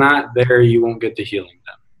mindset is not there, you won't get the healing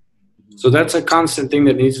done. Mm-hmm. So that's a constant thing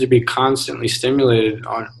that needs to be constantly stimulated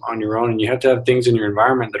on your own, and you have to have things in your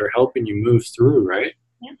environment that are helping you move through, right?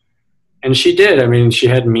 Yeah. And she did. I mean, she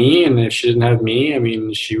had me, and if she didn't have me, I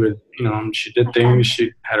mean, she would, you know, she did things.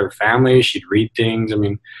 She had her family. She'd read things. I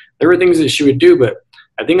mean, there were things that she would do, but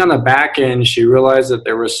I think on the back end, she realized that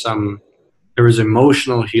there was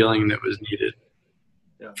emotional healing that was needed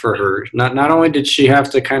for her. Not only did she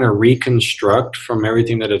have to kind of reconstruct from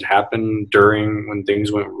everything that had happened during when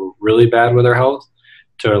things went really bad with her health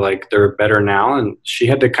to like they're better now, and she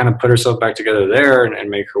had to kind of put herself back together there and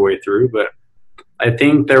make her way through. But I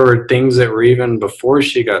think there were things that were even before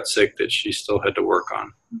she got sick that she still had to work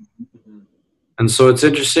on. Mm-hmm. And so it's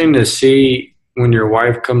interesting to see when your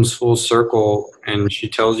wife comes full circle and she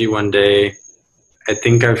tells you one day, I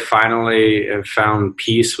think I finally have found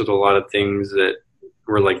peace with a lot of things that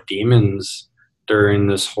were like demons during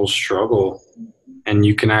this whole struggle. And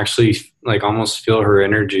you can actually like almost feel her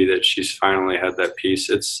energy that she's finally had that peace.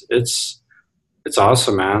 It's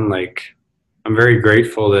awesome, man. Like I'm very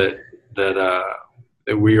grateful that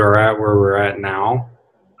we are at where we're at now,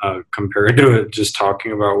 compared to just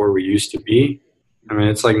talking about where we used to be. I mean,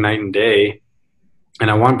 it's like night and day. And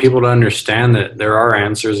I want people to understand that there are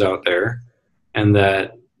answers out there, and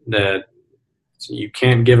that you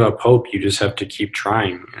can't give up hope. You just have to keep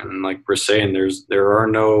trying. And like we're saying,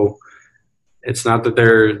 it's not that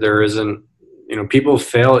there isn't, you know, people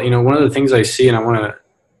fail. You know, one of the things I see, and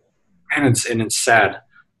it's sad.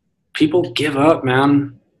 People give up,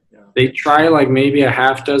 man. Yeah. They try like maybe a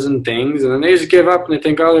half dozen things, and then they just give up and they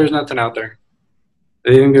think, oh, there's nothing out there.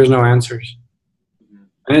 They think there's no answers.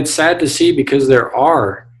 And it's sad to see because there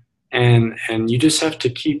are, and you just have to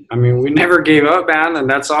keep, I mean, we never gave up, man. And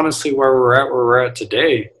that's honestly where we're at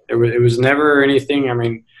today. It was never anything. I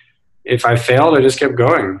mean, if I failed, I just kept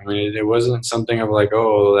going. I mean, it wasn't something of like,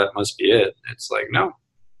 oh, that must be it. It's like, no,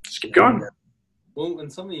 just keep going. Well,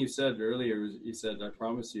 and something you said earlier, you said, I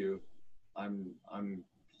promise you, I'm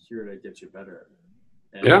here to get you better.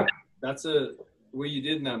 And Yeah. That's what you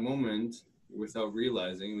did in that moment without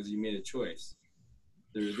realizing was you made a choice.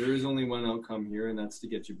 There is only one outcome here, and that's to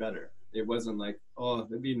get you better. It wasn't like, oh,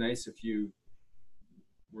 it'd be nice if you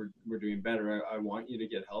were doing better. I want you to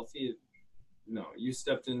get healthy. No, you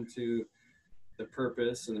stepped into the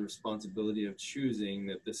purpose and the responsibility of choosing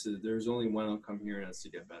that there's only one outcome here, and that's to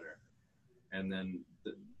get better. And then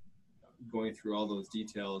going through all those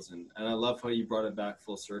details, and I love how you brought it back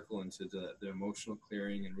full circle into the emotional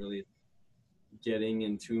clearing and really getting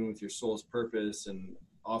in tune with your soul's purpose and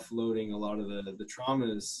offloading a lot of the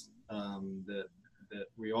traumas that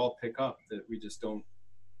we all pick up that we just don't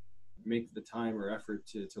make the time or effort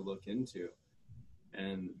to look into.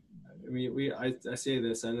 And I mean, I say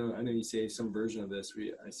this, I know you say some version of this,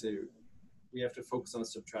 I say we have to focus on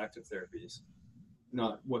subtractive therapies,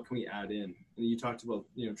 not what can we add in. And you talked about,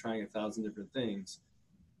 trying 1,000 different things,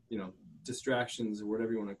 distractions or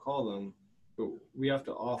whatever you want to call them, but we have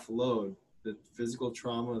to offload the physical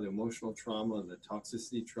trauma, the emotional trauma, the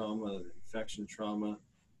toxicity trauma, the infection trauma,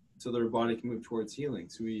 so that our body can move towards healing.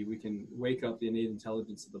 So we can wake up the innate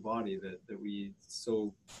intelligence of the body that we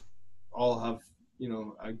so all have,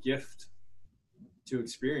 a gift to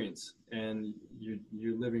experience. And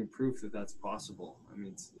you're living proof that that's possible. I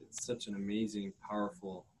mean, it's such an amazing,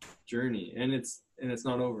 powerful journey, and it's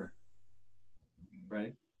not over,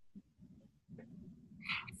 right?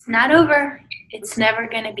 It's not over. It's never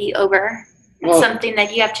going to be over. It's something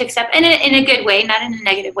that you have to accept in a good way, not in a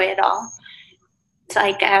negative way at all. It's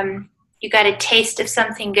like you got a taste of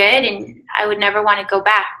something good, and I would never want to go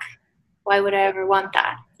back. Why would I ever want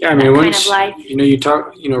that? Yeah, I mean, once, kind of life. You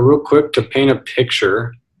talk, real quick to paint a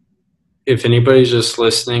picture, if anybody's just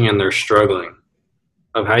listening and they're struggling,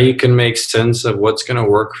 of how you can make sense of what's going to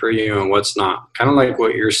work for you and what's not. Kind of like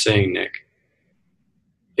what you're saying, Nick.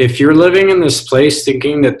 If you're living in this place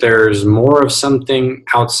thinking that there's more of something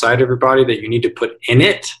outside of your body that you need to put in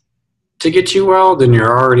it to get you well, then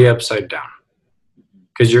you're already upside down.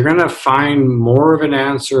 Because you're going to find more of an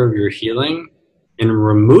answer of your healing in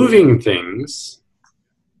removing things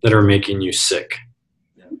that are making you sick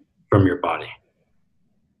from your body.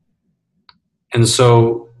 And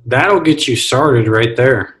so that'll get you started right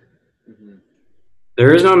there.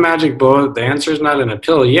 There is no magic bullet. The answer is not in a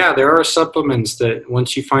pill. Yeah, there are supplements that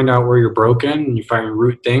once you find out where you're broken and you find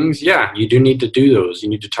root things, yeah, you do need to do those. You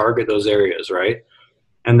need to target those areas, right?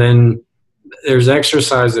 And then there's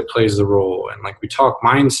exercise that plays the role. And like we talk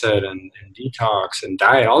mindset and detox and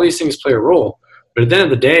diet, all these things play a role. But at the end of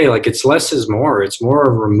the day, like it's less is more. It's more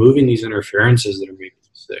of removing these interferences that are making you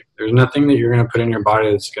sick. There's nothing that you're going to put in your body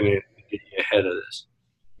that's going to get you ahead of this.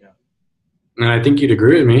 Yeah. And I think you'd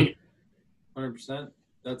agree with me. 100%.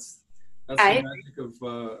 That's the magic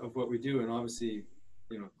of what we do, and obviously,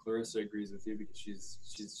 Clarissa agrees with you because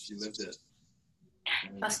she lived it.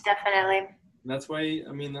 And most definitely. And that's why,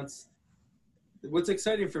 I mean, that's what's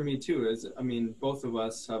exciting for me too. Is both of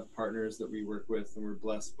us have partners that we work with, and we're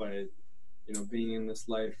blessed by, being in this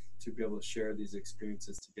life to be able to share these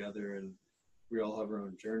experiences together, and we all have our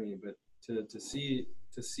own journey. But to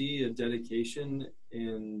see a dedication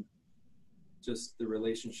in just the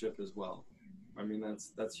relationship as well. I mean,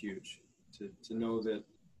 that's huge to know that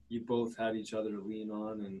you both had each other to lean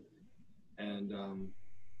on, and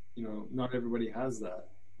not everybody has that,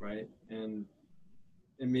 right? And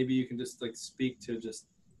maybe you can just like speak to just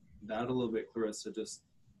that a little bit, Clarissa, just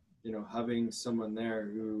having someone there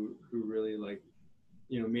who really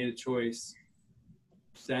made a choice,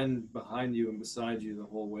 stand behind you and beside you the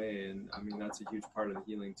whole way. And I mean, that's a huge part of the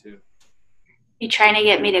healing too. You're trying to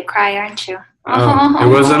get me to cry, aren't you? It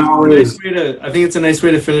wasn't always. I think it's a nice way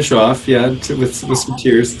to finish off, with some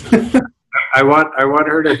tears. I want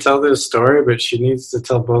her to tell this story, but she needs to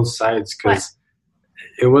tell both sides because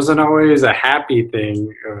it wasn't always a happy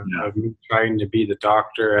thing of me trying to be the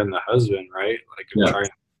doctor and the husband, right? Like trying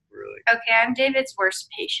to really. Okay, I'm David's worst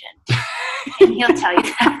patient, and he'll tell you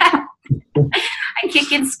that. I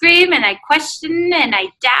kick and scream, and I question, and I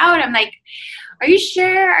doubt. I'm like, are you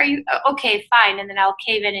sure? Are you okay? Fine. And then I'll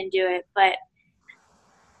cave in and do it. But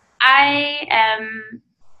I am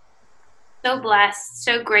so blessed,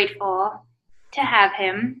 so grateful to have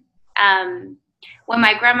him. When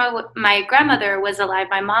my grandmother was alive,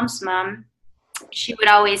 my mom's mom, she would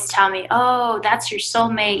always tell me, "Oh, that's your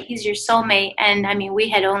soulmate. He's your soulmate." And I mean, we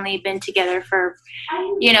had only been together for,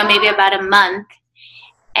 maybe about a month,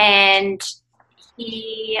 and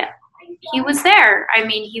he was there. I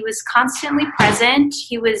mean, he was constantly present.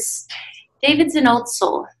 David's an old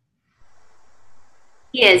soul.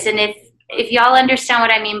 He is. And if y'all understand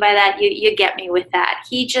what I mean by that, you get me with that.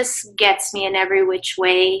 He just gets me in every which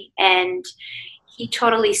way. And he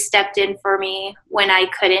totally stepped in for me when I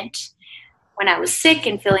couldn't. When I was sick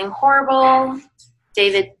and feeling horrible,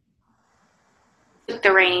 David took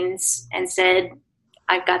the reins and said,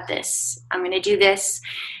 I've got this. I'm going to do this.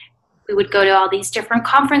 We would go to all these different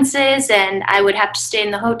conferences, and I would have to stay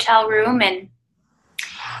in the hotel room, and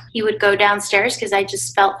he would go downstairs because I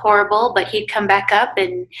just felt horrible, but he'd come back up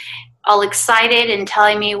and all excited and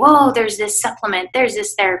telling me, whoa, there's this supplement, there's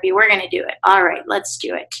this therapy, we're going to do it. All right, let's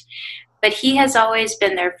do it. But he has always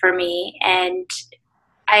been there for me, and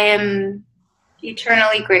I am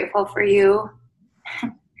eternally grateful for you.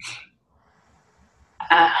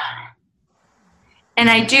 And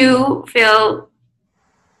I do feel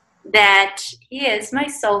that he is my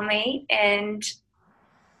soulmate, and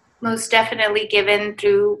most definitely given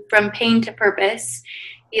from pain to purpose.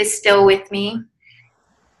 He is still with me.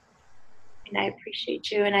 And I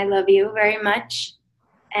appreciate you, and I love you very much.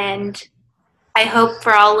 And I hope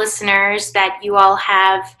for all listeners that you all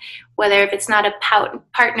have, whether if it's not a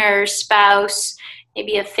partner, spouse,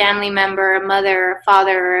 maybe a family member, a mother, a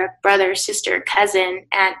father, a brother, sister, cousin,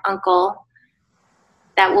 aunt, uncle,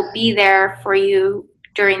 that will be there for you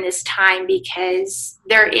during this time, because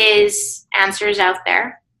there is answers out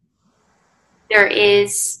there. There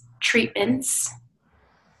is treatments.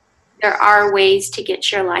 There are ways to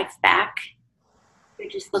get your life back. You're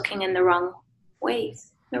just looking in the wrong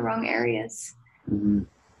ways, the wrong areas. Mm-hmm.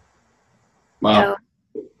 Wow.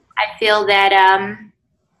 So I feel that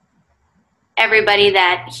everybody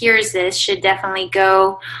that hears this should definitely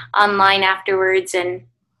go online afterwards and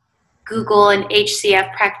Google an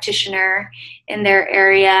HCF practitioner in their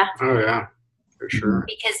area. Oh, yeah, for sure.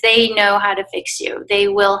 Because they know how to fix you. They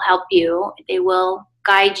will help you. They will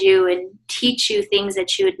guide you and teach you things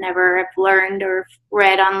that you would never have learned or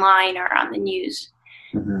read online or on the news.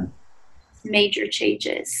 Mm-hmm. Major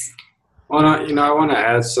changes. Well, I want to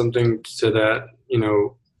add something to that.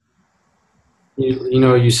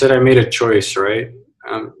 You said I made a choice, right?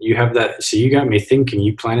 You have that, so you got me thinking.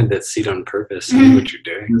 You planted that seed on purpose. I know what you're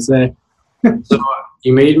doing. So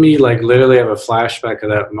you made me literally have a flashback of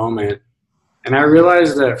that moment, and I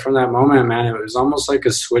realized that from that moment, man, it was almost like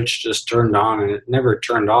a switch just turned on, and it never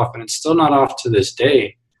turned off, and it's still not off to this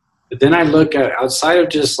day. But then I look at outside of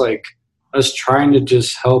just us trying to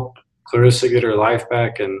just help Clarissa get her life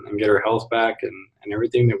back and get her health back and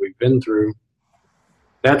everything that we've been through.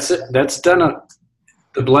 That's done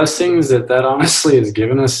the blessings that honestly has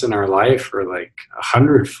given us in our life are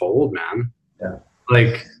 100-fold, man. Yeah.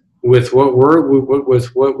 With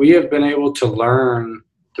what we have been able to learn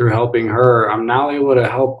through helping her, I'm now able to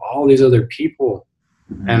help all these other people.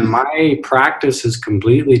 Mm-hmm. And my practice has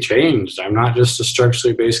completely changed. I'm not just a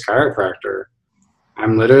structurally based chiropractor.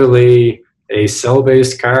 I'm literally a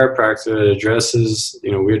cell-based chiropractor that addresses,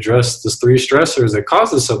 we address the 3 stressors that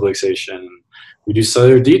cause the subluxation. We do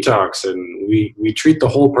cellular detox, and we treat the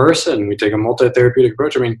whole person. We take a multi-therapeutic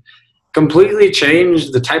approach. Completely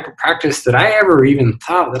changed the type of practice that I ever even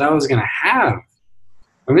thought that I was going to have.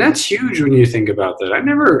 That's huge when you think about that. I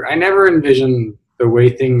never envisioned the way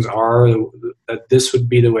things are, that this would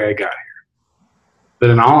be the way I got here. But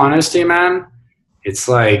in all honesty, man, it's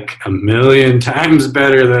a million times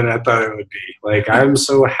better than I thought it would be. I'm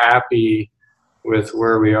so happy with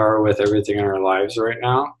where we are with everything in our lives right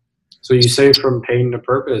now. So you say from pain to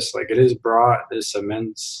purpose, it has brought this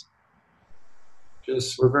immense,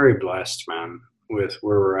 we're very blessed, man, with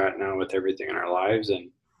where we're at now with everything in our lives. And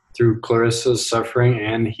through Clarissa's suffering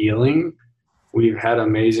and healing, we've had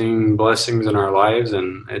amazing blessings in our lives,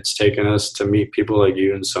 and it's taken us to meet people like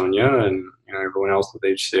you and Sonia and everyone else with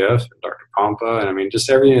HCF and Dr. Pompa, and just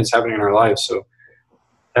everything that's happening in our lives. So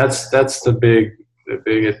that's the big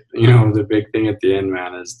thing at the end,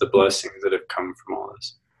 man, is the blessings that have come from all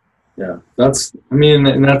this. Yeah, I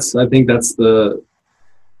think that's the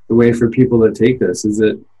way for people to take this, is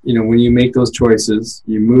that, when you make those choices,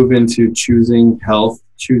 you move into choosing health,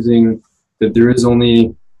 choosing that there is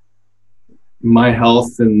only my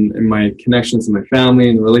health and my connections to my family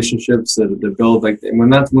and the relationships that build.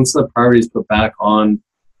 Once the priorities put back on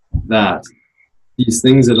that, these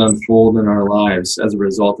things that unfold in our lives as a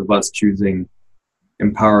result of us choosing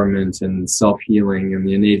empowerment and self-healing and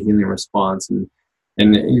the innate healing response and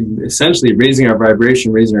essentially raising our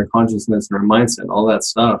vibration, raising our consciousness and our mindset, all that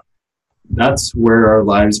stuff, that's where our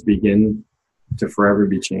lives begin to forever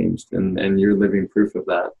be changed. And you're living proof of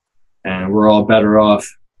that. And we're all better off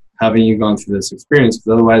having you gone through this experience,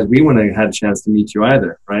 because otherwise we wouldn't have had a chance to meet you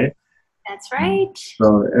either, right? That's right.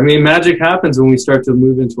 So, magic happens when we start to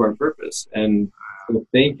move into our purpose. And so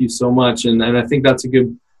thank you so much. And I think that's a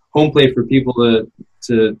good home plate for people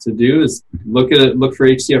to do, is look for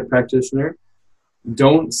HCF practitioner.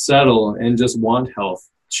 don't settle and just want health.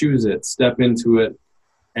 Choose it, step into it,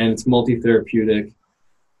 and it's multi-therapeutic.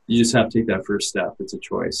 You just have to take that first step. It's a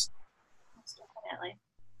choice. Definitely.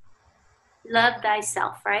 Love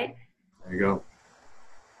thyself, right? There you go.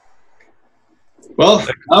 Well,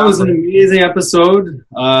 that was an amazing episode.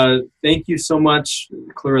 Thank you so much,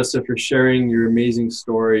 Clarissa, for sharing your amazing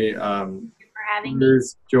story. Thank you for having me.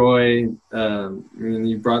 There's joy.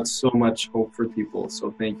 You brought so much hope for people.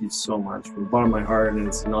 So thank you so much from the bottom of my heart. And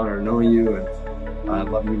it's an honor to know you. And I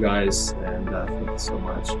love you guys. And thank you so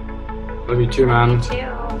much. Love you too, man. You too.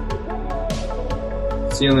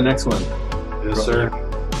 See you on the next one. Yes, sir.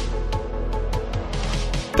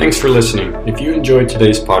 Thanks for listening. If you enjoyed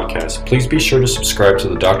today's podcast, please be sure to subscribe to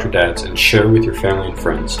the Dr. Dads and share with your family and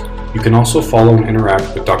friends. You can also follow and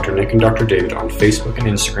interact with Dr. Nick and Dr. David on Facebook and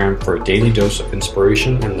Instagram for a daily dose of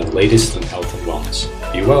inspiration and the latest in health and wellness.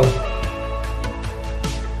 Be well.